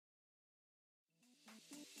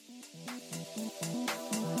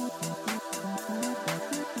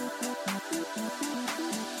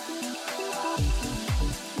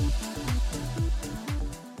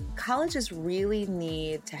colleges really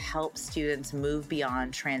need to help students move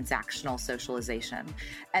beyond transactional socialization.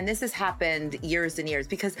 And this has happened years and years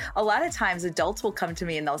because a lot of times adults will come to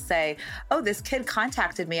me and they'll say, oh, this kid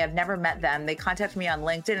contacted me. I've never met them. They contacted me on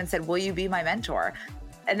LinkedIn and said, will you be my mentor?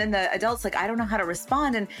 And then the adult's like, I don't know how to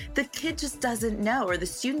respond. And the kid just doesn't know, or the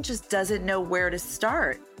student just doesn't know where to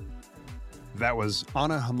start. That was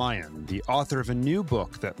Anna Humayun, the author of a new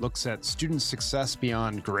book that looks at student success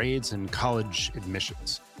beyond grades and college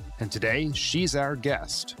admissions. And today, she's our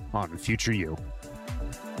guest on Future You.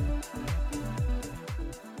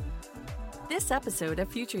 This episode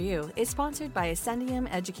of Future You is sponsored by Ascendium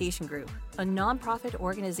Education Group, a nonprofit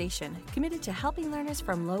organization committed to helping learners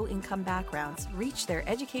from low-income backgrounds reach their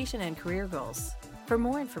education and career goals. For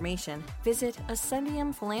more information, visit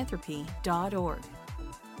ascendiumphilanthropy.org.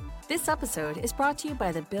 This episode is brought to you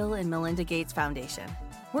by the Bill and Melinda Gates Foundation,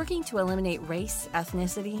 working to eliminate race,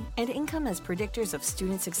 ethnicity, and income as predictors of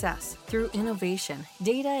student success through innovation,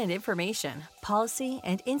 data and information, policy,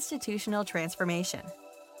 and institutional transformation.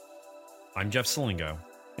 I'm Jeff Salingo.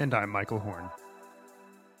 And I'm Michael Horn.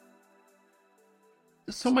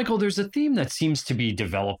 So, Michael, there's a theme that seems to be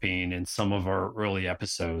developing in some of our early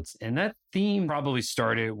episodes. And that theme probably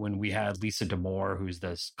started when we had Lisa D'Amour, who's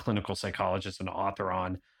this clinical psychologist and author,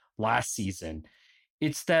 on last season.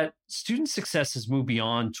 It's that student success has moved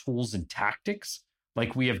beyond tools and tactics,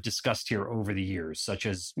 like we have discussed here over the years, such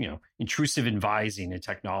as, intrusive advising and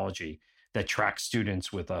technology that tracks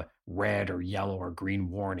students with a red or yellow or green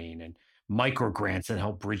warning, and micro grants that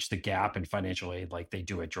help bridge the gap in financial aid like they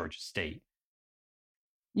do at Georgia State.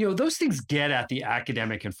 Those things get at the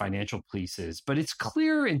academic and financial pieces, but it's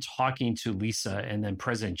clear in talking to Lisa and then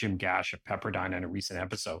President Jim Gash at Pepperdine on a recent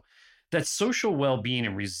episode that social well-being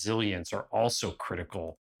and resilience are also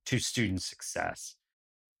critical to student success.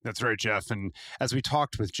 That's right, Jeff. And as we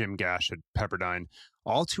talked with Jim Gash at Pepperdine,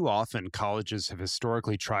 all too often colleges have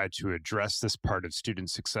historically tried to address this part of student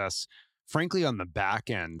success, frankly, on the back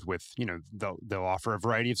end with, they'll offer a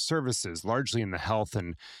variety of services, largely in the health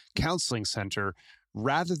and counseling center,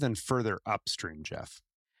 rather than further upstream, Jeff.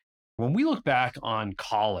 When we look back on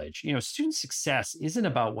college, student success isn't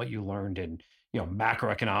about what you learned in,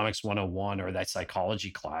 macroeconomics 101 or that psychology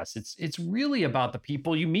class. It's really about the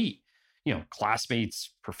people you meet,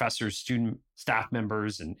 classmates, professors, student, staff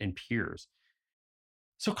members, and peers.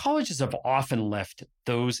 So colleges have often left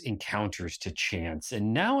those encounters to chance.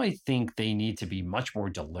 And now I think they need to be much more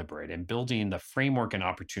deliberate in building the framework and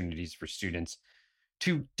opportunities for students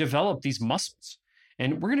to develop these muscles.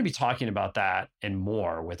 And we're going to be talking about that and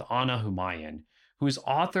more with Anna Humayun, who is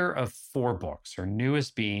author of 4 books, her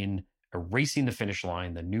newest being Erasing the Finish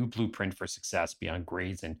Line, The New Blueprint for Success Beyond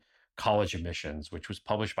Grades and College Admissions, which was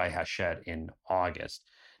published by Hachette in August.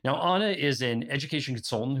 Now, Anna is an education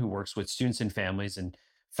consultant who works with students and families and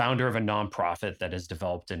founder of a nonprofit that has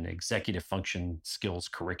developed an executive function skills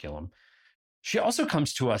curriculum. She also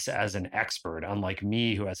comes to us as an expert, unlike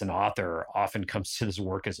me, who as an author often comes to this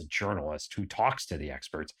work as a journalist who talks to the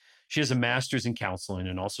experts. She has a master's in counseling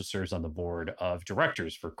and also serves on the board of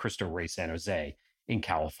directors for Cristo Rey San Jose in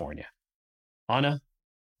California. Anna,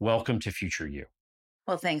 welcome to Future You.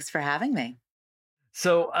 Well, thanks for having me.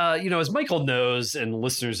 So, as Michael knows, and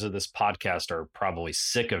listeners of this podcast are probably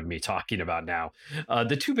sick of me talking about now,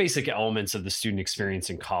 the 2 basic elements of the student experience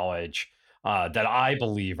in college that I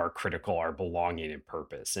believe are critical are belonging and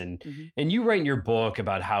purpose. And you write in your book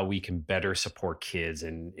about how we can better support kids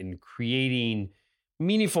in creating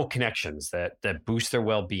meaningful connections that boost their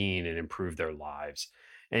well-being and improve their lives.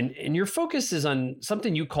 And your focus is on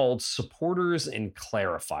something you called supporters and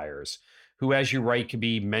clarifiers, who, as you write, could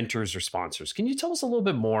be mentors or sponsors. Can you tell us a little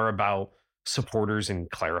bit more about supporters and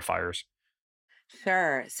clarifiers?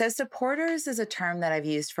 Sure. So supporters is a term that I've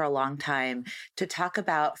used for a long time to talk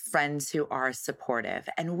about friends who are supportive.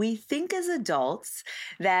 And we think as adults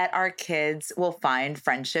that our kids will find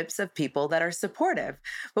friendships of people that are supportive.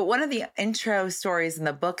 But one of the intro stories in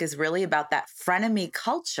the book is really about that frenemy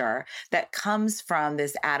culture that comes from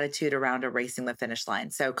this attitude around erasing the finish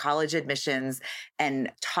line. So college admissions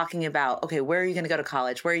and talking about, okay, where are you going to go to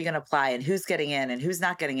college? Where are you going to apply? And who's getting in and who's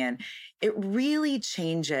not getting in? It really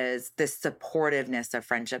changes the supportiveness of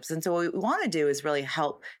friendships. And so what we want to do is really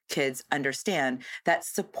help kids understand that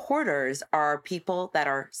supporters are people that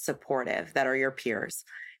are supportive, that are your peers.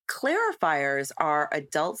 Clarifiers are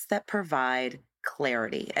adults that provide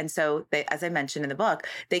clarity. And so they, as I mentioned in the book,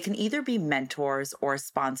 they can either be mentors or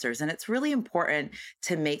sponsors. And it's really important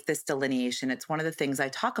to make this delineation. It's one of the things I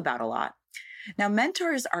talk about a lot. Now,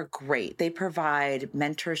 mentors are great. They provide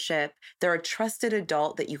mentorship. They're a trusted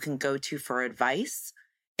adult that you can go to for advice.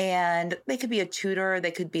 And they could be a tutor.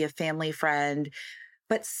 They could be a family friend.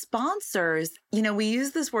 But sponsors, we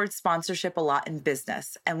use this word sponsorship a lot in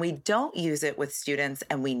business, and we don't use it with students,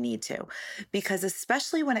 and we need to, because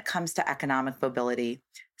especially when it comes to economic mobility,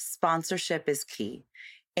 sponsorship is key.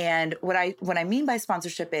 And what I mean by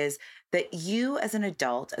sponsorship is that you as an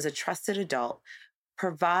adult, as a trusted adult,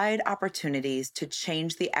 provide opportunities to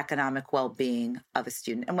change the economic well-being of a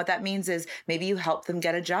student. And what that means is maybe you help them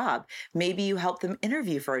get a job, maybe you help them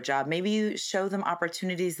interview for a job, maybe you show them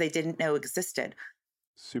opportunities they didn't know existed.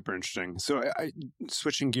 Super interesting. So,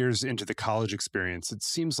 switching gears into the college experience, it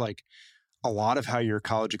seems like a lot of how your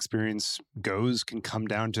college experience goes can come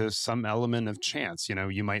down to some element of chance.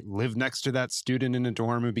 You might live next to that student in a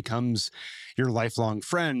dorm who becomes your lifelong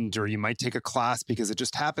friend, or you might take a class because it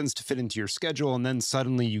just happens to fit into your schedule. And then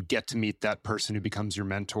suddenly you get to meet that person who becomes your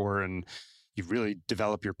mentor, and you really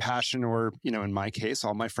develop your passion. Or, in my case,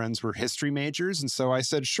 all my friends were history majors. And so I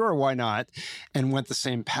said, sure, why not? And went the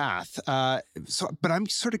same path. But I'm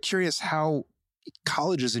sort of curious how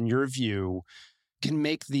colleges, in your view, can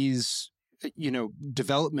make these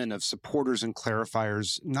development of supporters and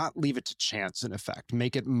clarifiers, not leave it to chance, in effect,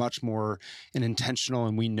 make it much more an intentional,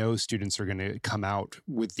 and we know students are going to come out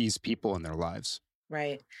with these people in their lives.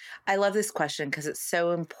 Right. I love this question because it's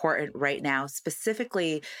so important right now,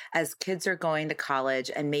 specifically as kids are going to college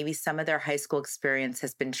and maybe some of their high school experience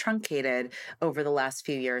has been truncated over the last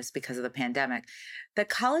few years because of the pandemic. The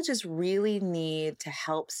colleges really need to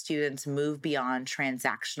help students move beyond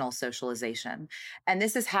transactional socialization. And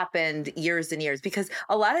this has happened years and years because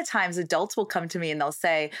a lot of times adults will come to me and they'll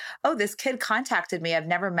say, oh, this kid contacted me. I've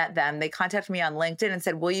never met them. They contacted me on LinkedIn and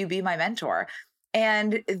said, will you be my mentor?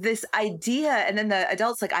 And this idea, and then the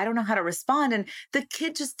adult's like, I don't know how to respond. And the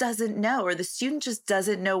kid just doesn't know, or the student just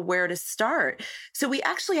doesn't know where to start. So we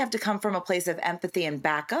actually have to come from a place of empathy and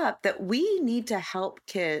back up that we need to help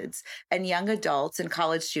kids and young adults and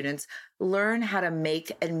college students learn how to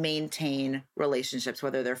make and maintain relationships,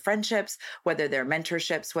 whether they're friendships, whether they're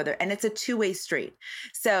mentorships, and it's a two-way street.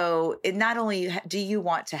 So it not only do you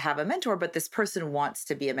want to have a mentor, but this person wants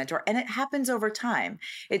to be a mentor, and it happens over time.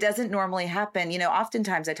 It doesn't normally happen.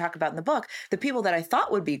 Oftentimes I talk about in the book, the people that I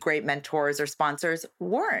thought would be great mentors or sponsors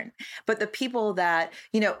weren't, but the people that,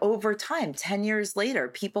 over time, 10 years later,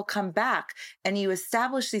 people come back and you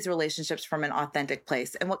establish these relationships from an authentic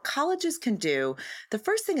place. And what colleges can do, the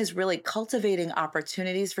first thing is really cultivating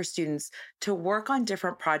opportunities for students to work on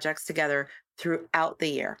different projects together throughout the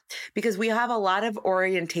year, because we have a lot of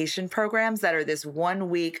orientation programs that are this 1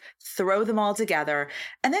 week, throw them all together.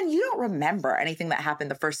 And then you don't remember anything that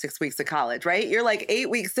happened the first 6 weeks of college, right? You're like 8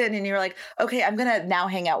 weeks in and you're like, okay, I'm going to now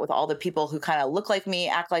hang out with all the people who kind of look like me,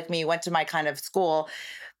 act like me, went to my kind of school.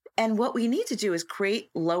 And what we need to do is create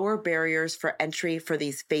lower barriers for entry for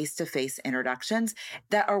these face-to-face introductions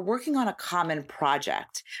that are working on a common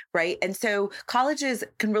project, right? And so colleges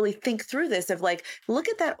can really think through this of like, look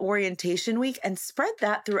at that orientation week and spread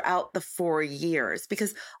that throughout the 4 years.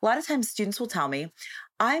 Because a lot of times students will tell me,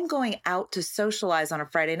 I'm going out to socialize on a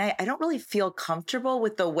Friday night. I don't really feel comfortable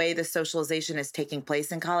with the way the socialization is taking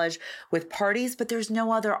place in college with parties, but there's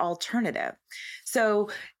no other alternative. So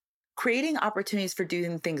creating opportunities for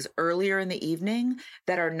doing things earlier in the evening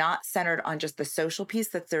that are not centered on just the social piece,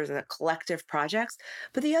 that there's a collective projects.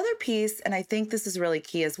 But the other piece, and I think this is really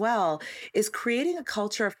key as well, is creating a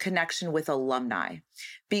culture of connection with alumni,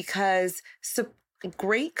 because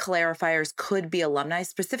great clarifiers could be alumni,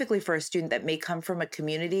 specifically for a student that may come from a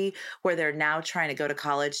community where they're now trying to go to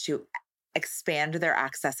college to expand their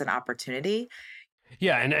access and opportunity.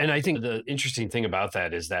 Yeah, and I think the interesting thing about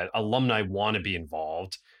that is that alumni want to be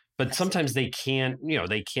involved, but sometimes Absolutely.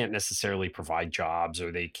 they can't necessarily provide jobs,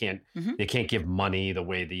 or Mhm. they can't give money the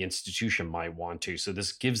way the institution might want to. So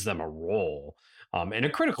this gives them a role, and a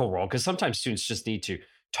critical role, because sometimes students just need to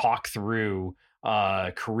talk through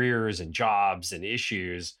careers and jobs and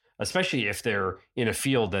issues, especially if they're in a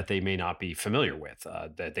field that they may not be familiar with,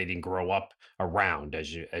 that they didn't grow up around,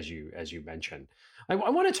 as you mentioned. I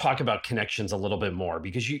want to talk about connections a little bit more,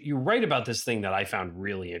 because you write about this thing that I found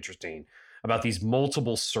really interesting about these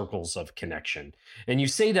multiple circles of connection. And you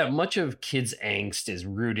say that much of kids' angst is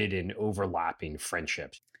rooted in overlapping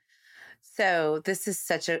friendships. So, this is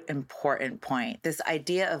such an important point. This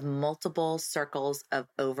idea of multiple circles of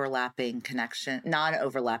overlapping connection, non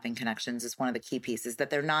overlapping connections is one of the key pieces,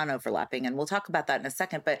 that they're non overlapping. And we'll talk about that in a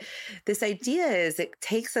second. But this idea is it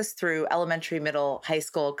takes us through elementary, middle, high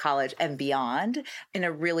school, college, and beyond in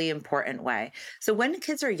a really important way. So, when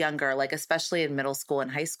kids are younger, like especially in middle school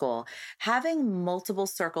and high school, having multiple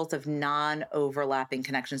circles of non overlapping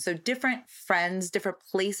connections, so different friends, different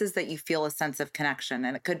places that you feel a sense of connection.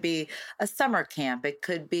 And it could be a summer camp. It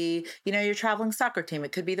could be, your traveling soccer team.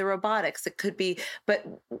 It could be the robotics. It could be, but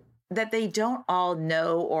that they don't all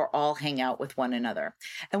know or all hang out with one another.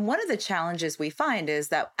 And one of the challenges we find is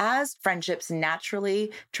that as friendships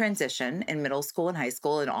naturally transition in middle school and high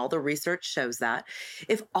school, and all the research shows that,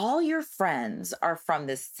 if all your friends are from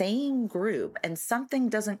the same group and something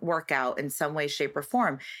doesn't work out in some way, shape, or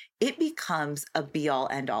form, it becomes a be all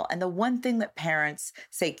end all. And the one thing that parents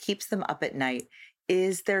say keeps them up at night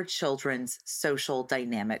is their children's social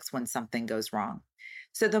dynamics when something goes wrong.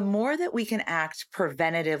 So the more that we can act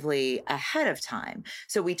preventatively ahead of time.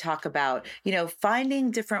 So we talk about,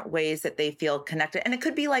 finding different ways that they feel connected. And it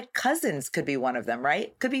could be like cousins could be one of them,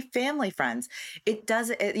 right? Could be family friends. It does,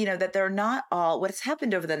 that they're not all, what's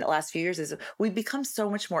happened over the last few years is we've become so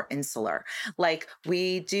much more insular. Like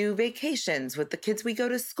we do vacations with the kids we go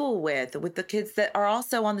to school with the kids that are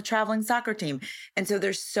also on the traveling soccer team. And so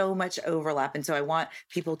there's so much overlap. And so I want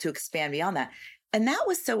people to expand beyond that. And that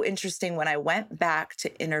was so interesting when I went back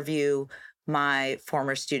to interview my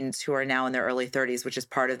former students who are now in their early 30s, which is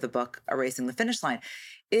part of the book, Erasing the Finish Line,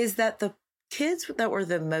 is that the kids that were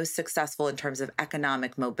the most successful in terms of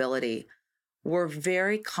economic mobility were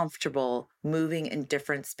very comfortable moving in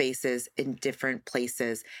different spaces, in different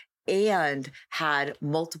places, and had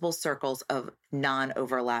multiple circles of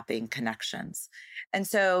non-overlapping connections. And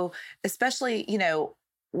so, especially,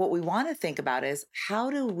 what we want to think about is how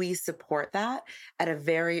do we support that at a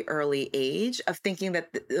very early age of thinking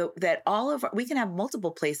that that we can have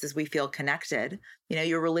multiple places we feel connected.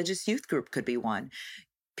 Your religious youth group could be one,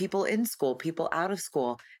 people in school, people out of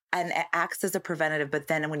school, and it acts as a preventative. But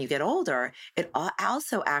then when you get older, it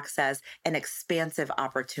also acts as an expansive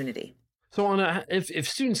opportunity. So, Anna, if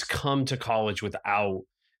students come to college without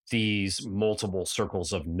these multiple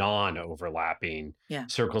circles of non-overlapping Yeah.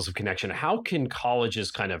 circles of connection, how can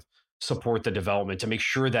colleges kind of support the development to make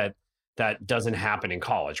sure that that doesn't happen in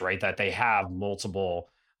college, right? That they have multiple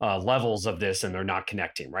levels of this and they're not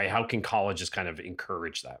connecting, right? How can colleges kind of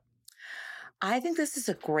encourage that? I think this is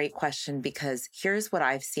a great question because here's what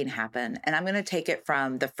I've seen happen. And I'm going to take it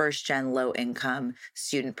from the first gen low income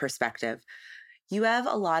student perspective. You have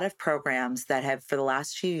a lot of programs that have, for the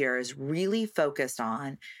last few years, really focused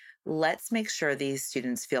on let's make sure these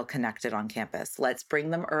students feel connected on campus. Let's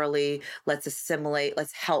bring them early. Let's assimilate.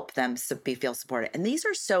 Let's help them feel supported. And these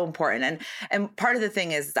are so important. And part of the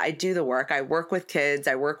thing is I do the work. I work with kids.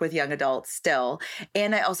 I work with young adults still.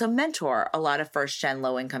 And I also mentor a lot of first gen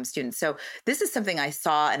low income students. So this is something I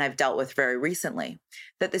saw and I've dealt with very recently,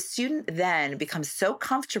 that the student then becomes so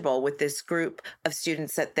comfortable with this group of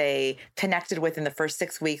students that they connected with in the first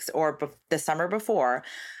 6 weeks or the summer before,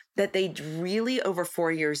 that they really over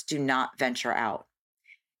 4 years do not venture out.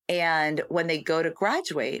 And when they go to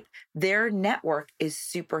graduate, their network is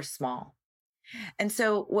super small. And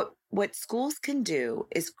so what schools can do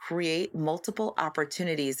is create multiple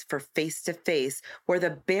opportunities for face-to-face where the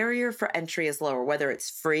barrier for entry is lower, whether it's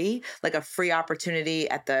free, like a free opportunity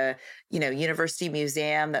at the, university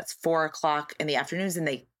museum that's 4:00 in the afternoons and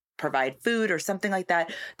they provide food or something like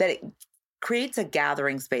that, that it creates a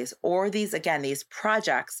gathering space, or these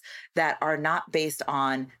projects that are not based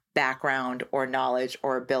on background or knowledge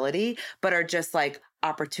or ability, but are just like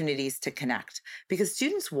opportunities to connect, because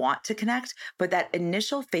students want to connect, but that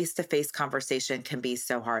initial face-to-face conversation can be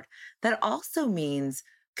so hard. That also means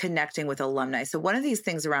connecting with alumni. So one of these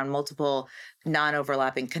things around multiple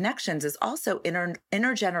non-overlapping connections is also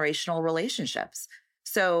intergenerational relationships.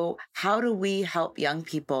 So how do we help young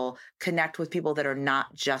people connect with people that are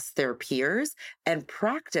not just their peers and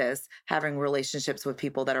practice having relationships with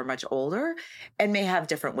people that are much older and may have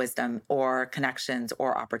different wisdom or connections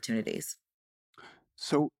or opportunities?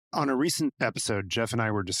 So, on a recent episode, Jeff and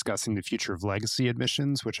I were discussing the future of legacy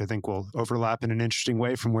admissions, which I think will overlap in an interesting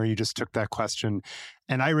way from where you just took that question.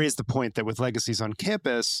 And I raised the point that with legacies on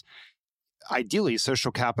campus, ideally,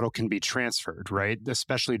 social capital can be transferred, right?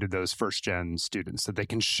 Especially to those first gen students, that they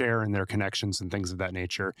can share in their connections and things of that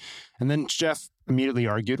nature. And then Jeff immediately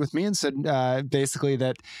argued with me and said basically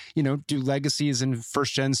that, do legacies and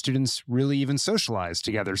first gen students really even socialize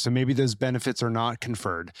together? So maybe those benefits are not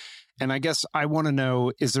conferred. And I guess I want to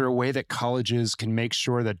know, is there a way that colleges can make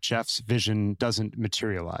sure that Jeff's vision doesn't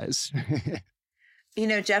materialize?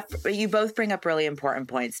 Jeff, you both bring up really important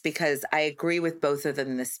points because I agree with both of them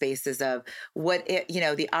in the spaces of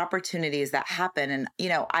the opportunities that happen. And,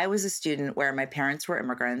 I was a student where my parents were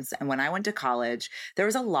immigrants. And when I went to college, there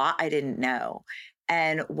was a lot I didn't know.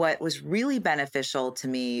 And what was really beneficial to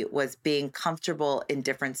me was being comfortable in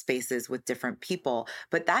different spaces with different people.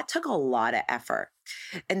 But that took a lot of effort.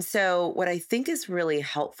 And so, what I think is really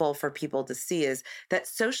helpful for people to see is that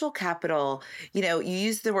social capital, you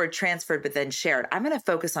use the word transferred, but then shared. I'm going to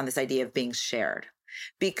focus on this idea of being shared.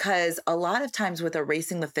 Because a lot of times with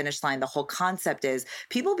erasing the finish line, the whole concept is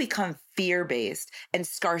people become fear based and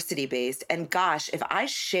scarcity based. And gosh, if I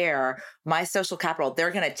share my social capital,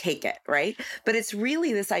 they're going to take it, right? But it's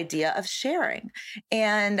really this idea of sharing.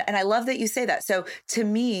 And I love that you say that. So to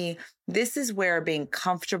me, this is where being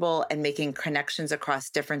comfortable and making connections across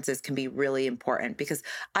differences can be really important, because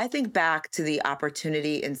I think back to the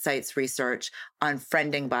Opportunity Insights research on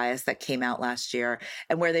friending bias that came out last year,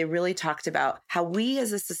 and where they really talked about how we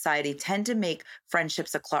as a society tend to make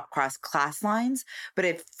friendships across class lines, but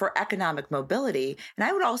if for economic mobility, and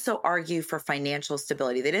I would also argue for financial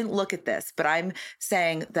stability, they didn't look at this, but I'm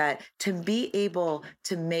saying that to be able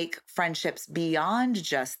to make friendships beyond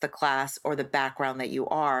just the class or the background that you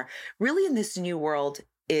are, really in this new world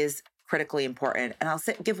is critically important. And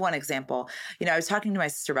give one example. I was talking to my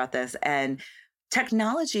sister about this, and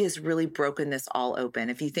technology has really broken this all open.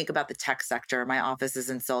 If you think about the tech sector, my office is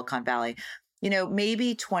in Silicon Valley.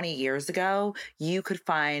 Maybe 20 years ago, you could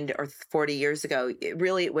find, or 40 years ago,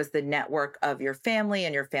 it was the network of your family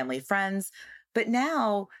and your family friends. But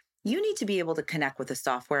now you need to be able to connect with the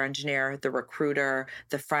software engineer, the recruiter,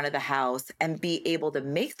 the front of the house, and be able to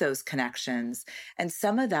make those connections. And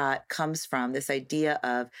some of that comes from this idea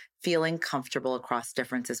of feeling comfortable across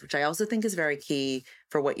differences, which I also think is very key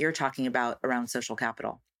for what you're talking about around social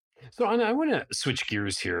capital. So I want to switch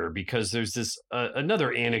gears here because there's this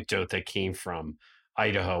another anecdote that came from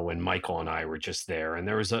Idaho when Michael and I were just there, and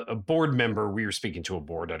there was a board member. We were speaking to a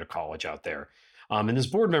board at a college out there, and this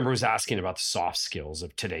board member was asking about the soft skills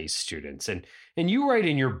of today's students. And you write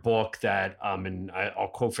in your book that,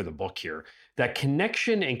 I'll quote for the book here, that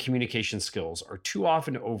connection and communication skills are too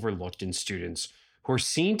often overlooked in students who are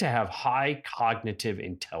seen to have high cognitive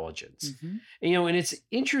intelligence. Mhm. And it's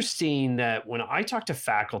interesting that when I talk to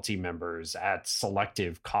faculty members at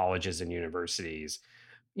selective colleges and universities,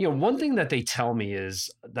 one thing that they tell me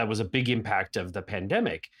is that was a big impact of the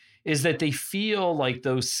pandemic is that they feel like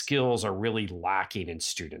those skills are really lacking in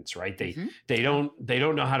students, right? They Mhm. they Yeah.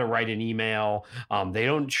 don't know how to write an email. They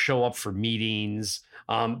don't show up for meetings.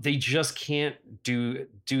 They just can't do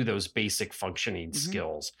those basic functioning Mhm.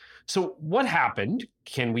 skills. So what happened?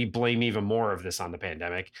 Can we blame even more of this on the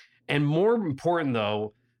pandemic? And more important,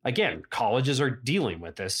 though, again, colleges are dealing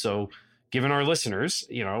with this. So given our listeners,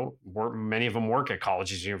 many of them work at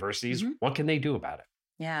colleges and universities, Mhm. what can they do about it?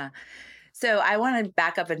 Yeah. So I want to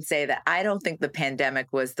back up and say that I don't think the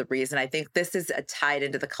pandemic was the reason. I think this is tied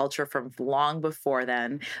into the culture from long before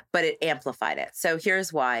then, but it amplified it. So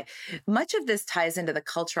here's why. Much of this ties into the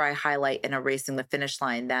culture I highlight in Erasing the Finish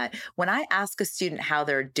Line, that when I ask a student how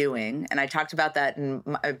they're doing, and I talked about that in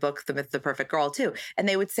my book, The Myth of the Perfect Girl, too, and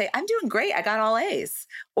they would say, I'm doing great. I got all A's,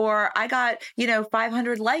 or I got,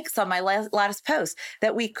 500 likes on my latest post,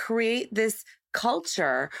 that we create this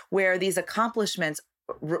culture where these accomplishments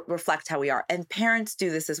reflect how we are. And parents do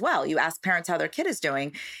this as well. You ask parents how their kid is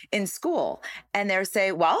doing in school, and they'll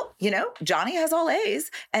say, well, Johnny has all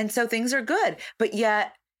A's, and so things are good. But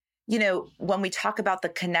yet, when we talk about the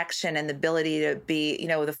connection and the ability to be,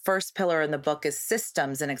 the first pillar in the book is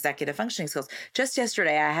systems and executive functioning skills. Just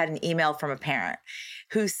yesterday, I had an email from a parent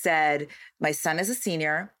who said, my son is a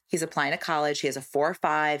senior. He's applying to college. He has a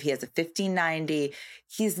 4.5. He has a 1590.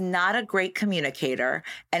 He's not a great communicator,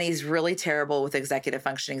 and he's really terrible with executive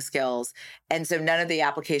functioning skills. And so none of the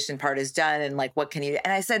application part is done. And what can you?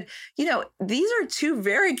 And I said, these are two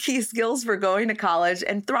very key skills for going to college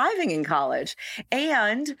and thriving in college.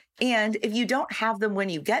 And if you don't have them when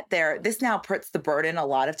you get there, this now puts the burden a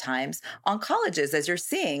lot of times on colleges, as you're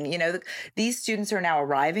seeing. These students are now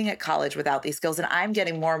arriving at college without these skills. And I'm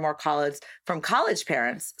getting more and more calls from college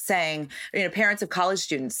parents saying, parents of college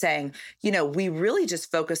students saying, we really just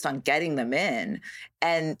focused on getting them in,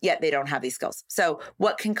 and yet they don't have these skills. So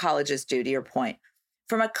what can colleges do, to your point?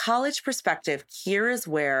 From a college perspective, here is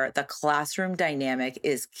where the classroom dynamic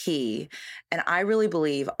is key. And I really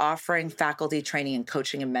believe offering faculty training and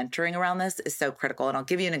coaching and mentoring around this is so critical. And I'll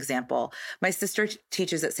give you an example. My sister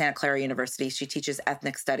teaches at Santa Clara University. She teaches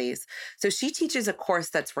ethnic studies. So she teaches a course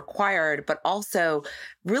that's required, but also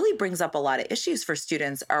really brings up a lot of issues for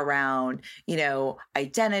students around,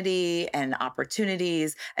 identity and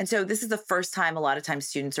opportunities. And so this is the first time a lot of times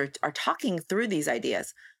students are talking through these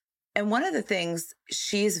ideas. And one of the things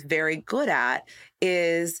she's very good at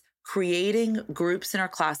is creating groups in our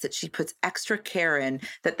class that she puts extra care in,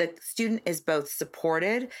 that the student is both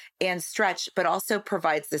supported and stretched, but also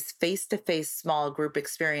provides this face-to-face small group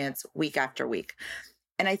experience week after week.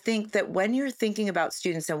 And I think that when you're thinking about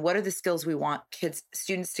students and what are the skills we want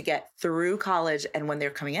students to get through college and when they're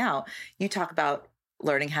coming out, you talk about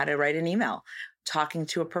learning how to write an email, talking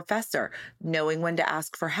to a professor, knowing when to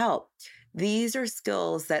ask for help. These are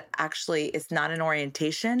skills that actually, it's not an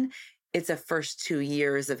orientation, it's a first 2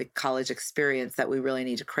 years of a college experience that we really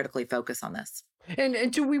need to critically focus on this.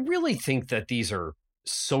 And do we really think that these are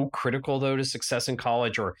so critical though to success in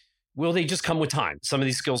college, or will they just come with time? Some of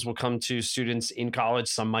these skills will come to students in college,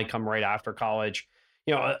 some might come right after college.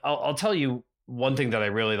 I'll tell you one thing that I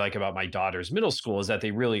really like about my daughter's middle school is that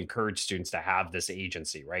they really encourage students to have this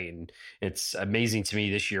agency, right? And it's amazing to me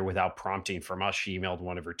this year, without prompting from us, she emailed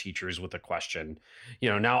one of her teachers with a question.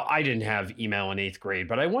 Now I didn't have email in eighth grade,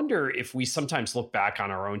 but I wonder if we sometimes look back on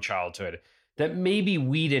our own childhood that maybe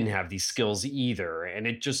we didn't have these skills either, and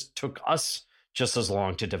it just took us just as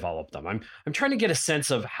long to develop them. I'm trying to get a sense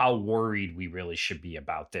of how worried we really should be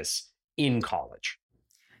about this in college.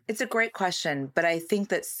 It's a great question, but I think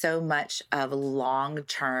that so much of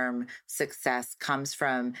long-term success comes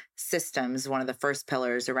from systems. One of the first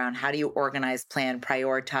pillars around how do you organize, plan,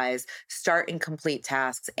 prioritize, start and complete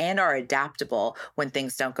tasks, and are adaptable when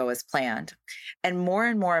things don't go as planned. And more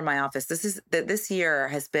in my office, this year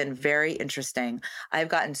has been very interesting. I've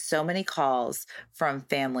gotten so many calls from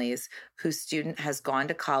families whose student has gone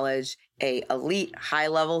to college, a elite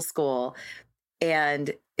high-level school,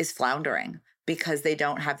 and is floundering because they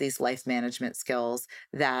don't have these life management skills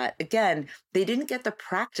that, again, they didn't get the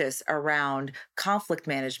practice around conflict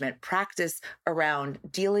management, practice around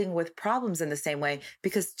dealing with problems in the same way,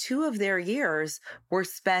 because 2 of their years were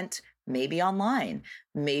spent maybe online,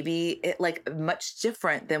 maybe much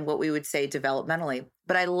different than what we would say developmentally.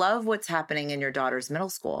 But I love what's happening in your daughter's middle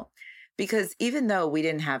school, because even though we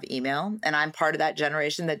didn't have email, and I'm part of that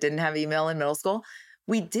generation that didn't have email in middle school,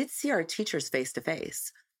 we did see our teachers face to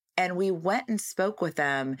face. And we went and spoke with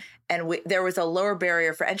them, and there was a lower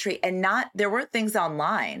barrier for entry, and there weren't things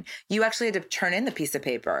online. You actually had to turn in the piece of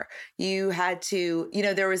paper. You had to,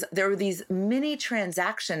 there were these mini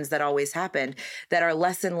transactions that always happened that are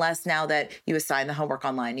less and less now, that you assign the homework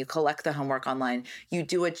online, you collect the homework online, you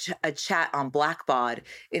do a chat on Blackboard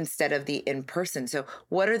instead of the in-person. So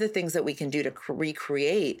what are the things that we can do to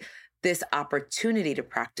recreate this opportunity to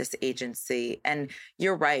practice agency? And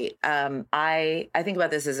you're right. I think about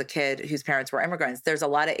this as a kid whose parents were immigrants. There's a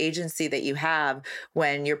lot of agency that you have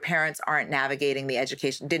when your parents aren't navigating the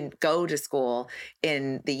education, didn't go to school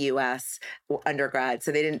in the US undergrad,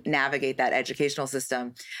 so they didn't navigate that educational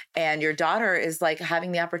system. And your daughter is like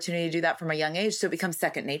having the opportunity to do that from a young age, so it becomes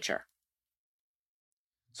second nature.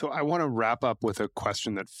 So I want to wrap up with a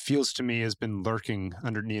question that feels to me has been lurking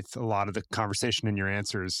underneath a lot of the conversation in your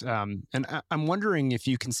answers. I'm wondering if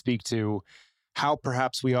you can speak to how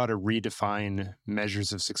perhaps we ought to redefine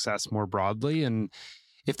measures of success more broadly, and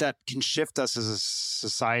if that can shift us as a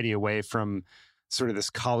society away from sort of this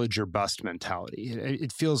college or bust mentality.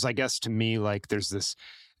 It feels, I guess, to me like there's this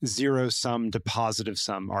zero sum to positive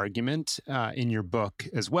sum argument in your book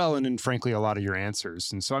as well, and in frankly a lot of your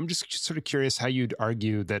answers. And so I'm just sort of curious how you'd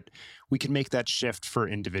argue that we can make that shift for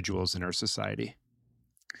individuals in our society.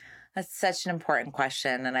 That's such an important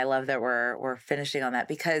question, and I love that we're finishing on that,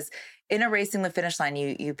 because in Erasing the Finish Line,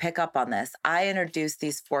 you pick up on this. I introduced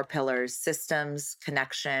these 4 pillars: systems,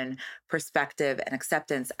 connection, perspective, and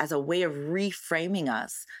acceptance, as a way of reframing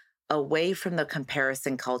us away from the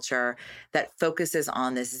comparison culture that focuses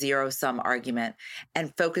on this zero-sum argument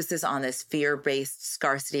and focuses on this fear-based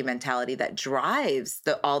scarcity mentality that drives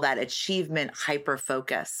all that achievement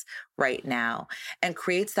hyper-focus right now and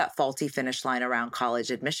creates that faulty finish line around college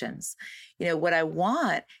admissions. What I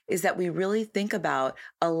want is that we really think about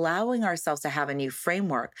allowing ourselves to have a new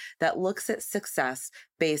framework that looks at success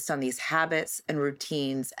based on these habits and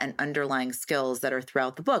routines and underlying skills that are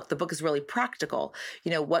throughout the book. The book is really practical.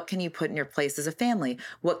 What can you put in your place as a family?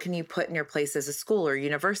 What can you put in your place as a school or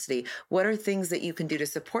university? What are things that you can do to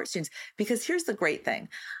support students? Because here's the great thing.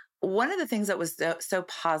 One of the things that was so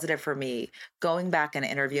positive for me, going back and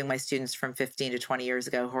interviewing my students from 15 to 20 years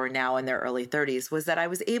ago who are now in their early 30s, was that I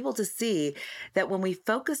was able to see that when we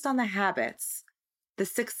focused on the habits, the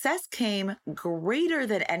success came greater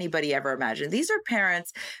than anybody ever imagined. These are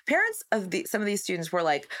parents of some of these students were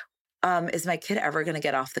like, is my kid ever going to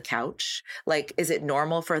get off the couch? Like, is it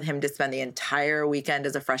normal for him to spend the entire weekend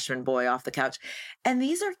as a freshman boy off the couch? And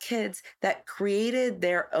these are kids that created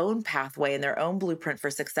their own pathway and their own blueprint for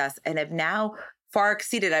success and have now far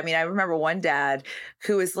exceeded. I mean, I remember one dad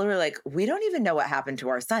who was literally like, we don't even know what happened to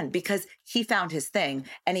our son because he found his thing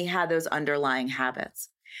and he had those underlying habits.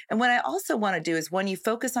 And what I also want to do is when you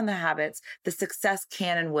focus on the habits, the success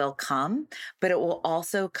can and will come, but it will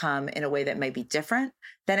also come in a way that may be different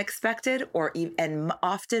than expected and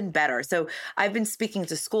often better. So I've been speaking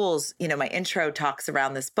to schools, my intro talks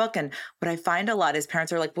around this book. And what I find a lot is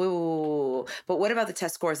parents are like, whoa, but what about the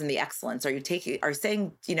test scores and the excellence? Are you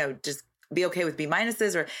saying, just be okay with B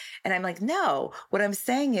minuses and I'm like, no, what I'm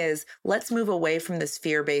saying is let's move away from this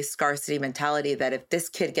fear-based scarcity mentality that if this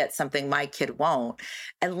kid gets something, my kid won't.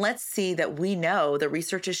 And let's see that we know the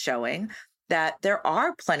research is showing that there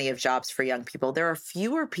are plenty of jobs for young people. There are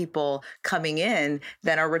fewer people coming in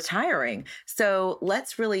than are retiring. So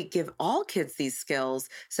let's really give all kids these skills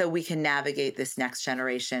so we can navigate this next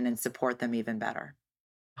generation and support them even better.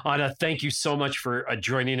 Anna, thank you so much for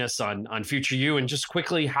joining us on Future You. And just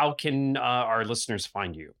quickly, how can our listeners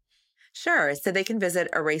find you? Sure. So they can visit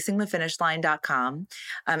erasingthefinishline.com,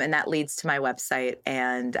 and that leads to my website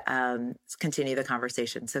and continue the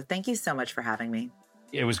conversation. So thank you so much for having me.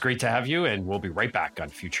 It was great to have you, and we'll be right back on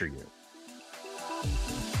Future You.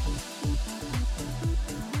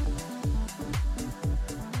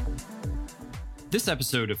 This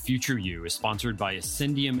episode of Future You is sponsored by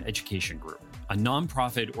Ascendium Education Group, a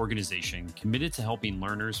nonprofit organization committed to helping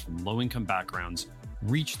learners from low-income backgrounds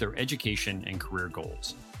reach their education and career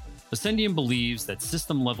goals. Ascendium believes that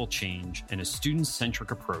system-level change and a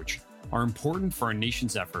student-centric approach are important for our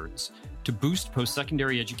nation's efforts to boost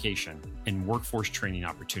post-secondary education and workforce training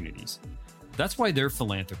opportunities. That's why their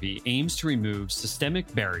philanthropy aims to remove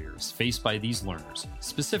systemic barriers faced by these learners,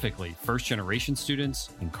 specifically first-generation students,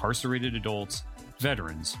 incarcerated adults,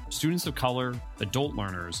 veterans, students of color, adult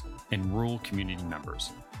learners, and rural community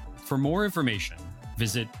members. For more information,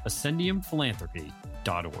 visit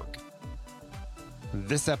ascendiumphilanthropy.org.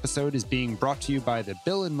 This episode is being brought to you by the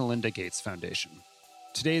Bill and Melinda Gates Foundation.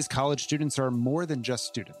 Today's college students are more than just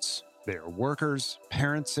students. They are workers,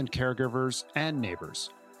 parents and caregivers, and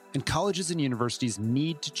neighbors. And colleges and universities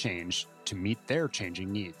need to change to meet their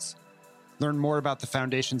changing needs. Learn more about the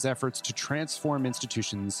Foundation's efforts to transform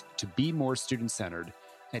institutions to be more student-centered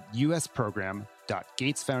at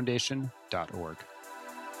usprogram.gatesfoundation.org.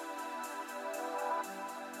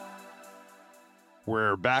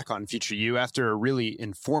 We're back on Future You after a really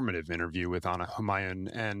informative interview with Anna Humayun.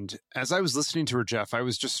 And as I was listening to her, Jeff, I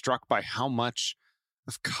was just struck by how much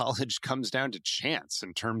of college comes down to chance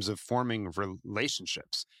in terms of forming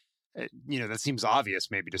relationships. That seems obvious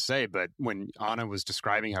maybe to say, but when Anna was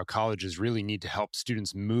describing how colleges really need to help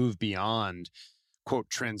students move beyond, quote,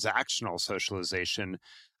 transactional socialization,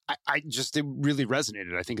 it really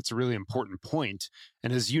resonated. I think it's a really important point.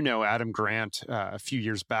 And as you know, Adam Grant, a few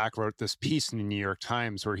years back, wrote this piece in the New York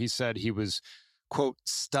Times where he said he was, quote,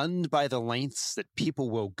 stunned by the lengths that people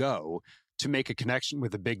will go to make a connection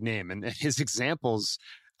with a big name. And his examples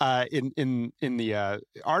in the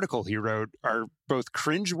article he wrote are both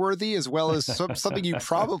cringeworthy as well as something you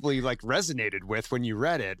probably resonated with when you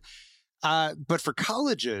read it. But for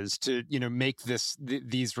colleges to make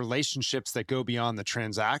these relationships that go beyond the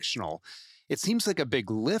transactional, it seems like a big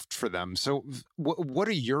lift for them. So, what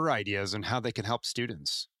are your ideas on how they can help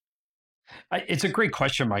students? It's a great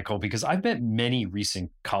question, Michael, because I've met many recent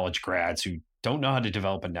college grads who don't know how to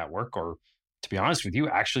develop a network or, to be honest with you,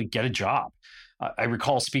 actually get a job. I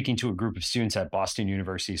recall speaking to a group of students at Boston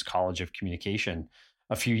University's College of Communication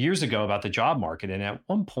a few years ago about the job market. And at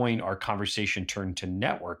one point, our conversation turned to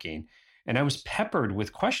networking. And I was peppered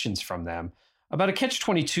with questions from them about a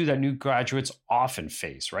catch-22 that new graduates often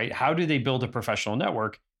face, right? How do they build a professional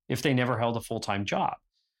network if they never held a full-time job?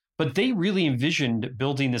 But they really envisioned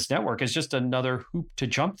building this network as just another hoop to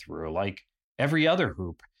jump through, like every other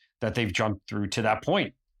hoop that they've jumped through to that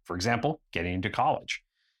point. For example, getting into college.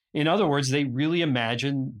 In other words, they really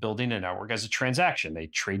imagine building a network as a transaction. They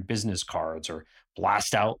trade business cards or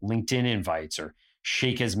blast out LinkedIn invites or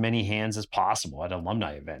shake as many hands as possible at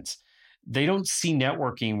alumni events. They don't see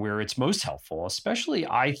networking where it's most helpful, especially,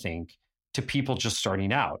 I think, to people just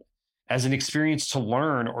starting out, as an experience to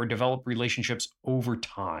learn or develop relationships over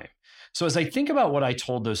time. So as I think about what I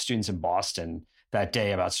told those students in Boston that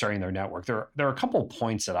day about starting their network, there are a couple of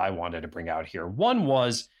points that I wanted to bring out here. One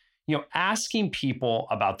was, asking people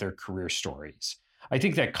about their career stories. I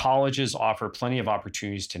think that colleges offer plenty of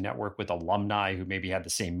opportunities to network with alumni who maybe had the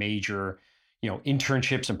same major,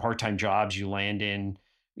 internships and part-time jobs you land in.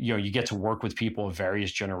 You get to work with people of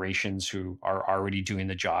various generations who are already doing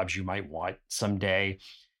the jobs you might want someday.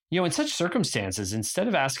 In such circumstances, instead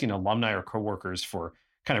of asking alumni or coworkers for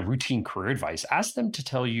kind of routine career advice, ask them to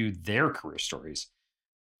tell you their career stories.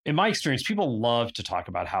 In my experience, people love to talk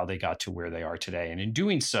about how they got to where they are today. And in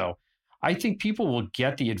doing so, I think people will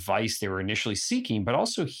get the advice they were initially seeking, but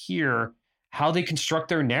also hear how they construct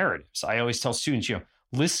their narratives. I always tell students,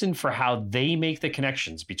 listen for how they make the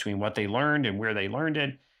connections between what they learned and where they learned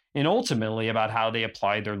it, and ultimately about how they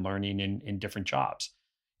apply their learning in different jobs.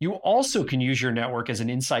 You also can use your network as an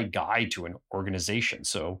inside guide to an organization.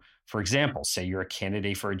 So, for example, say you're a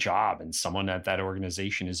candidate for a job and someone at that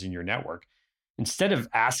organization is in your network. Instead of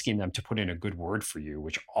asking them to put in a good word for you,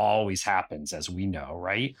 which always happens, as we know,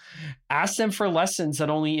 right? Ask them for lessons that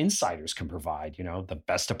only insiders can provide, the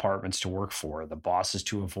best departments to work for, the bosses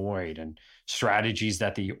to avoid, and strategies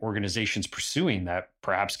that the organization's pursuing that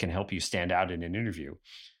perhaps can help you stand out in an interview.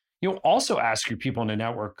 You'll also ask your people in the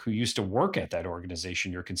network who used to work at that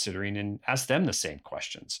organization you're considering and ask them the same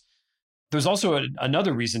questions. There's also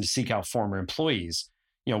another reason to seek out former employees.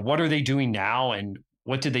 What are they doing now and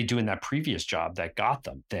what did they do in that previous job that got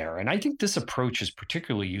them there? And I think this approach is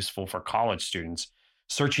particularly useful for college students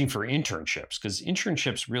searching for internships, because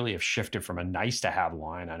internships really have shifted from a nice to have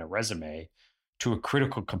line on a resume to a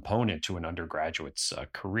critical component to an undergraduate's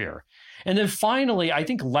career. And then finally, I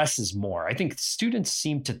think less is more. I think students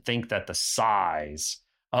seem to think that the size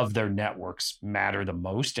of their networks matter the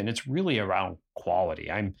most, and it's really around quality.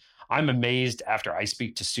 I'm amazed after I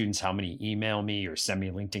speak to students how many email me or send me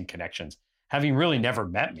LinkedIn connections, having really never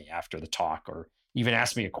met me after the talk or even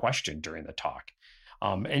asked me a question during the talk.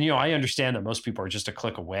 And I understand that most people are just a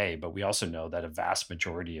click away, but we also know that a vast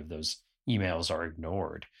majority of those emails are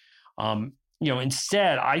ignored.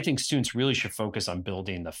 Instead, I think students really should focus on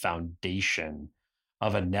building the foundation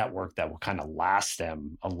of a network that will kind of last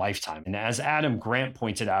them a lifetime. And as Adam Grant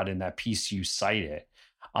pointed out in that piece you cited,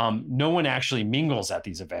 no one actually mingles at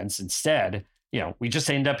these events. Instead, we just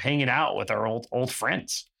end up hanging out with our old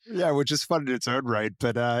friends. Yeah, which is fun in its own right,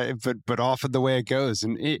 but often the way it goes.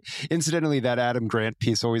 And incidentally, that Adam Grant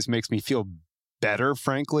piece always makes me feel better,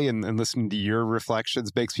 frankly, and listening to your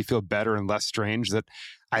reflections makes me feel better and less strange that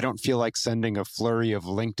I don't feel like sending a flurry of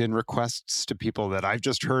LinkedIn requests to people that I've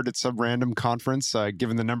just heard at some random conference,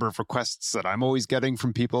 given the number of requests that I'm always getting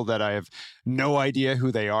from people that I have no idea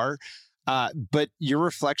who they are. But your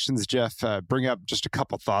reflections, Jeff, bring up just a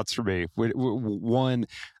couple thoughts for me. One,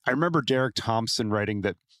 I remember Derek Thompson writing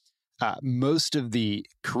that most of the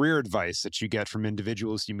career advice that you get from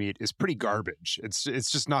individuals you meet is pretty garbage. It's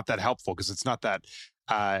just not that helpful because it's not that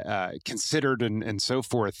considered and so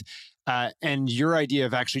forth. And your idea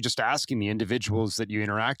of actually just asking the individuals that you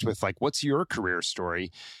interact with, like, what's your career story?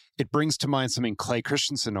 It brings to mind something Clay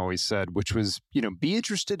Christensen always said, which was, be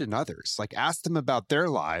interested in others. Like, ask them about their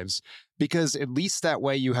lives, because at least that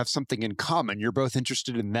way you have something in common. You're both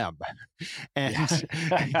interested in them. And,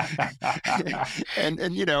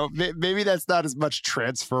 maybe that's not as much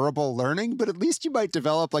transferable learning, but at least you might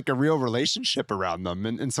develop like a real relationship around them.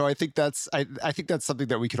 And so I think that's something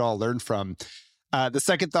that we could all learn from. The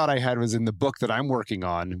second thought I had was in the book that I'm working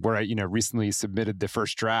on, where I, recently submitted the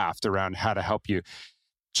first draft around how to help you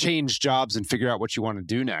change jobs and figure out what you want to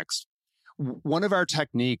do next. One of our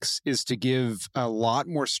techniques is to give a lot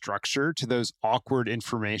more structure to those awkward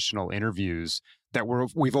informational interviews that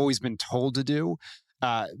we've always been told to do.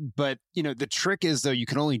 But the trick is, though, you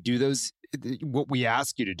can only do those, what we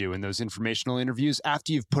ask you to do in those informational interviews,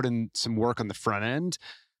 after you've put in some work on the front end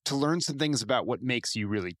to learn some things about what makes you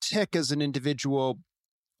really tick as an individual,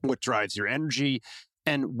 what drives your energy,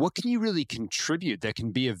 and what can you really contribute that can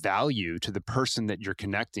be of value to the person that you're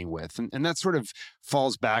connecting with. And that sort of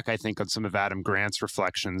falls back, I think, on some of Adam Grant's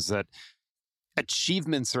reflections that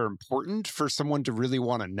achievements are important for someone to really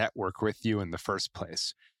want to network with you in the first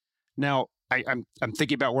place. Now, I'm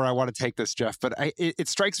thinking about where I want to take this, Jeff, but it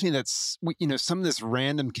strikes me that some of this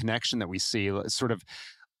random connection that we see, sort of,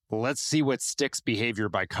 let's see what sticks behavior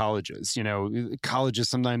by colleges. Colleges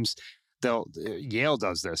sometimes Yale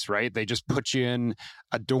does this, right? They just put you in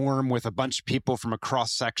a dorm with a bunch of people from a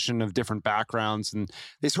cross section of different backgrounds, and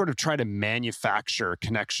they sort of try to manufacture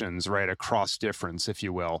connections, right, across difference, if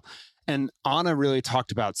you will. And Anna really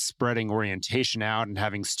talked about spreading orientation out and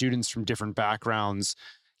having students from different backgrounds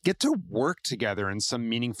get to work together in some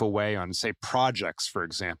meaningful way on, say, projects, for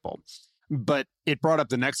example. But it brought up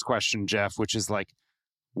the next question, Jeff, which is like,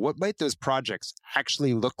 what might those projects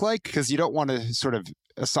actually look like? Because you don't want to sort of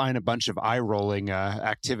assign a bunch of eye-rolling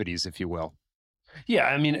activities, if you will. Yeah,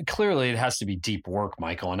 I mean, clearly it has to be deep work,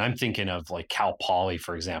 Michael. And I'm thinking of like Cal Poly,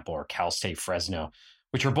 for example, or Cal State Fresno,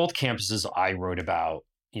 which are both campuses I wrote about,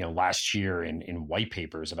 last year in white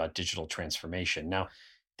papers about digital transformation. Now,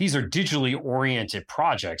 these are digitally oriented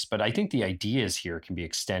projects, but I think the ideas here can be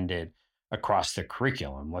extended across the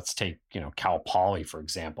curriculum. Let's take, Cal Poly, for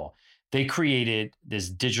example. they created this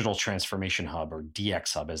digital transformation hub, or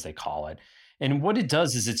DX hub as they call it. And what it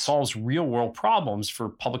does is it solves real world problems for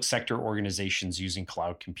public sector organizations using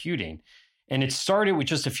cloud computing. And it started with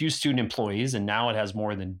just a few student employees, and now it has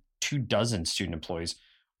more than 2 dozen student employees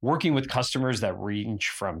working with customers that range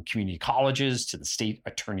from community colleges to the state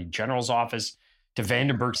attorney general's office to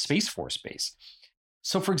Vandenberg Space Force Base.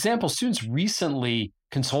 So, for example, students recently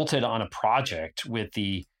consulted on a project with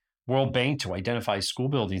the World Bank to identify school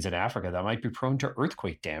buildings in Africa that might be prone to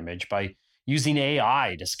earthquake damage by using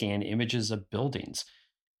AI to scan images of buildings.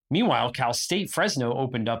 Meanwhile, Cal State Fresno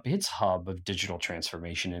opened up its hub of digital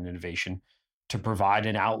transformation and innovation to provide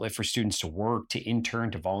an outlet for students to work, to intern,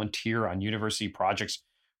 to volunteer on university projects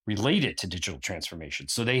related to digital transformation.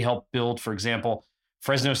 So they helped build, for example,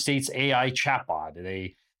 Fresno State's AI chatbot.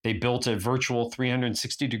 They built a virtual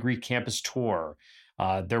 360-degree campus tour.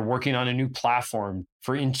 They're working on a new platform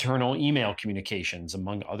for internal email communications,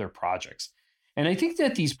 among other projects. And I think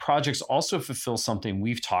that these projects also fulfill something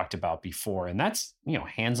we've talked about before, and that's,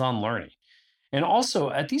 hands-on learning. And also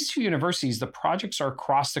at these two universities, the projects are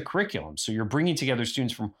across the curriculum. So you're bringing together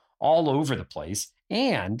students from all over the place,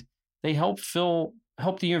 and they help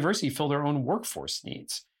the university fill their own workforce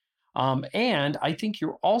needs. And I think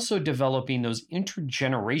you're also developing those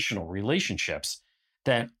intergenerational relationships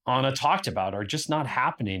that Anna talked about are just not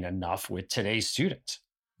happening enough with today's students.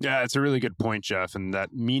 Yeah, it's a really good point, Jeff, and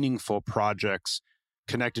that meaningful projects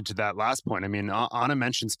connected to that last point. I mean, Anna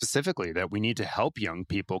mentioned specifically that we need to help young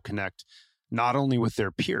people connect not only with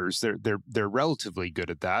their peers, they're relatively good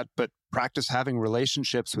at that, but practice having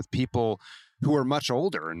relationships with people who are much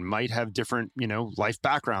older and might have different, life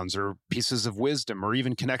backgrounds or pieces of wisdom or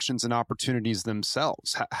even connections and opportunities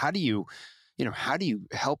themselves. How do you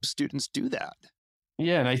help students do that?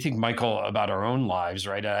 Yeah, and I think, Michael, about our own lives,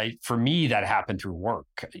 right? For me, that happened through work.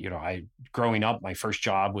 Growing up, my first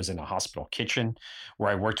job was in a hospital kitchen where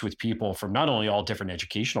I worked with people from not only all different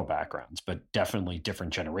educational backgrounds, but definitely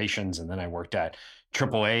different generations. And then I worked at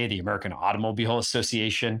AAA, the American Automobile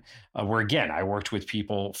Association, where again, I worked with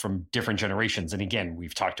people from different generations. And again,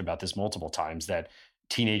 we've talked about this multiple times that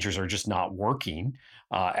teenagers are just not working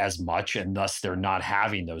as much, and thus they're not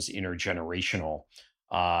having those intergenerational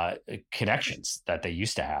connections that they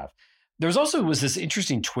used to have. There's also was this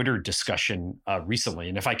interesting Twitter discussion recently,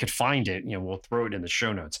 and if I could find it, we'll throw it in the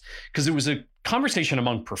show notes, because it was a conversation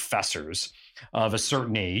among professors of a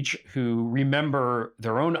certain age who remember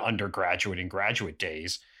their own undergraduate and graduate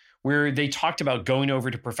days, where they talked about going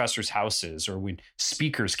over to professors' houses, or when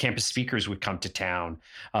campus speakers would come to town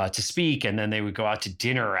to speak, and then they would go out to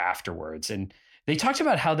dinner afterwards. And they talked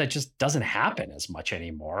about how that just doesn't happen as much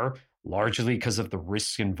anymore, largely because of the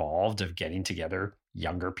risks involved of getting together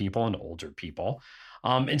younger people and older people.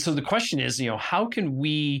 And so the question is, how can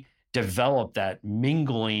we develop that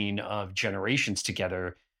mingling of generations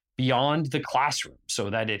together beyond the classroom so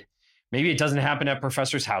that maybe it doesn't happen at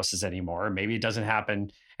professors' houses anymore. Maybe it doesn't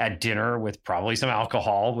happen at dinner with probably some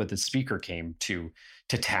alcohol when the speaker came to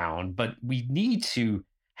town. But we need to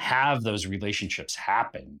have those relationships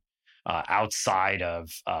happen outside of,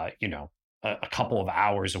 a couple of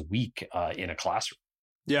hours a week in a classroom.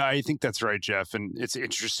 Yeah, I think that's right, Jeff. And it's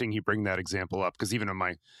interesting you bring that example up, because even in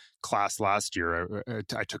my class last year,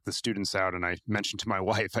 I took the students out and I mentioned to my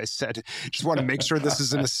wife, I said, just want to make sure this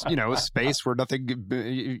is in a space where nothing,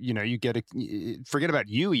 you get, forget about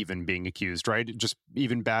you even being accused, right? Just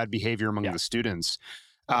even bad behavior among the students.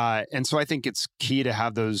 And so I think it's key to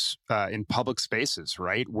have those in public spaces,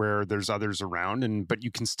 right, where there's others around, but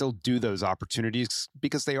you can still do those opportunities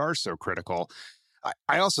because they are so critical.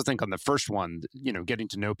 I also think on the first one, getting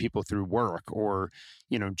to know people through work, or,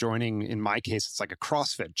 joining, in my case, it's like a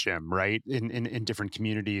CrossFit gym, right, in different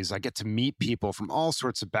communities. I get to meet people from all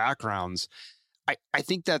sorts of backgrounds. I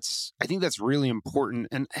think that's really important.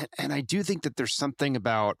 And I do think that there's something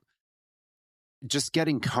about just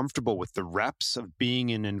getting comfortable with the reps of being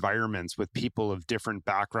in environments with people of different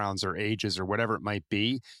backgrounds or ages or whatever it might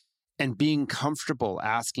be, and being comfortable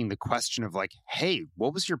asking the question of like, hey,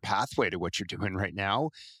 what was your pathway to what you're doing right now?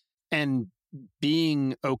 And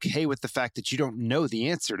being okay with the fact that you don't know the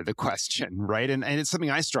answer to the question, right? And it's something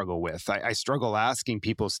I struggle with. I struggle asking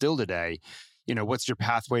people still today, what's your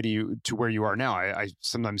pathway to where you are now? I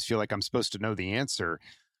sometimes feel like I'm supposed to know the answer.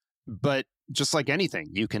 But just like anything,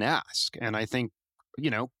 you can ask. And I think,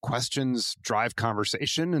 questions drive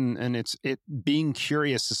conversation, and being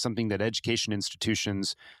curious is something that education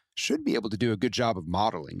institutions should be able to do a good job of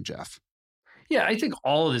modeling, Jeff. Yeah, I think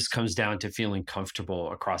all of this comes down to feeling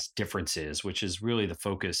comfortable across differences, which is really the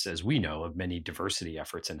focus, as we know, of many diversity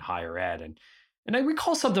efforts in higher ed. And I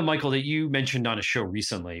recall something, Michael, that you mentioned on a show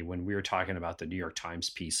recently when we were talking about the New York Times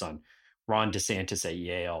piece on Ron DeSantis at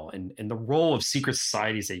Yale and the role of secret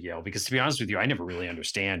societies at Yale. Because to be honest with you, I never really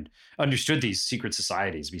understood these secret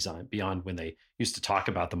societies beyond when they used to talk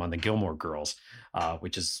about them on the Gilmore Girls,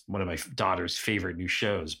 which is one of my daughter's favorite new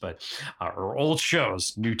shows, or old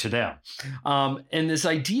shows new to them. And this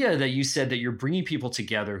idea that you said that you're bringing people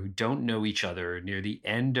together who don't know each other near the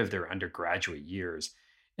end of their undergraduate years.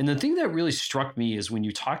 And the thing that really struck me is when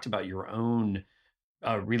you talked about your own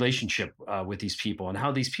relationship with these people and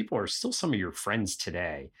how these people are still some of your friends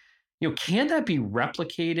today. Can that be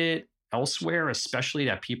replicated elsewhere, especially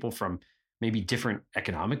that people from maybe different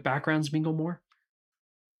economic backgrounds mingle more?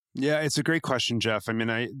 Yeah, it's a great question, Jeff. I mean,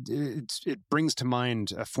 it brings to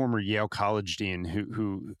mind a former Yale College dean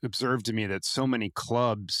who observed to me that so many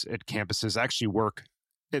clubs at campuses actually work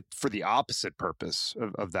for the opposite purpose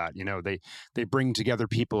of that. They bring together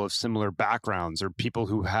people of similar backgrounds or people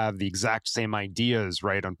who have the exact same ideas,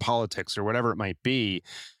 right, on politics or whatever it might be,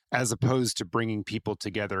 as opposed to bringing people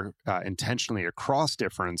together intentionally across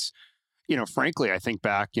difference. Frankly, I think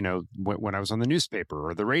back, when I was on the newspaper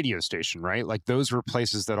or the radio station, right? Like those were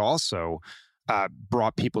places that also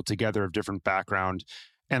brought people together of different background.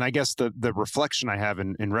 And I guess the reflection I have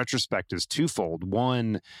in retrospect is twofold.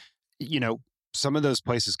 One, some of those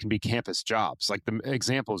places can be campus jobs. Like the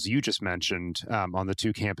examples you just mentioned on the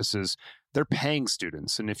two campuses, they're paying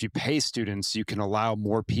students. And if you pay students, you can allow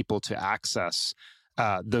more people to access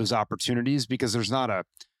those opportunities because there's not a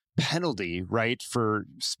penalty, right, for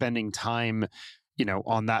spending time,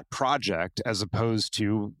 on that project as opposed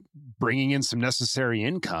to bringing in some necessary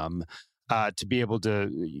income to be able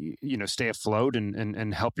to, stay afloat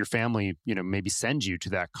and help your family, maybe send you to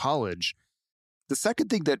that college. The second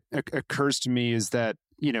thing that occurs to me is that,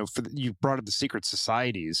 you brought up the secret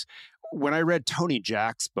societies. When I read Tony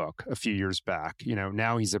Jack's book a few years back,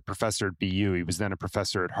 now he's a professor at BU. He was then a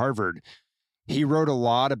professor at Harvard. He wrote a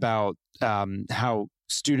lot about how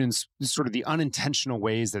students, sort of the unintentional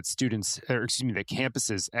ways that that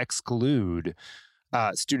campuses exclude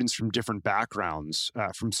students from different backgrounds,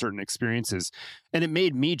 from certain experiences. And it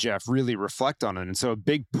made me, Jeff, really reflect on it. And so a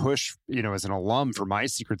big push, as an alum for my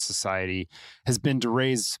secret society has been to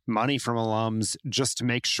raise money from alums just to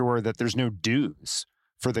make sure that there's no dues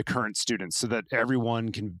for the current students so that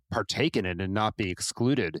everyone can partake in it and not be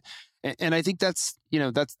excluded. And I think that's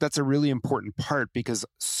a really important part because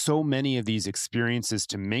so many of these experiences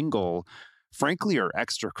to mingle, frankly, are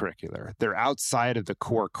extracurricular. They're outside of the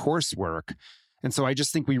core coursework. And so I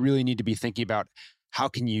just think we really need to be thinking about how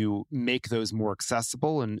can you make those more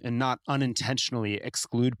accessible and not unintentionally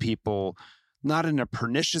exclude people, not in a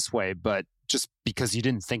pernicious way, but just because you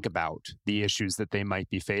didn't think about the issues that they might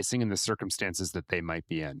be facing and the circumstances that they might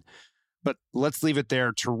be in. But let's leave it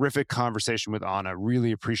there. Terrific conversation with Anna.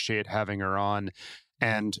 Really appreciate having her on.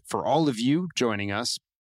 And for all of you joining us,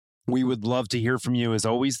 we would love to hear from you as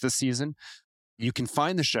always this season. You can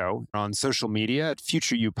find the show on social media at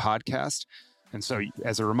Future You Podcast. And so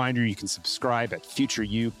as a reminder, you can subscribe at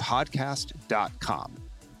futureyoupodcast.com.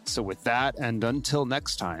 So with that, and until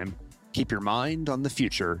next time, keep your mind on the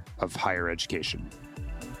future of higher education.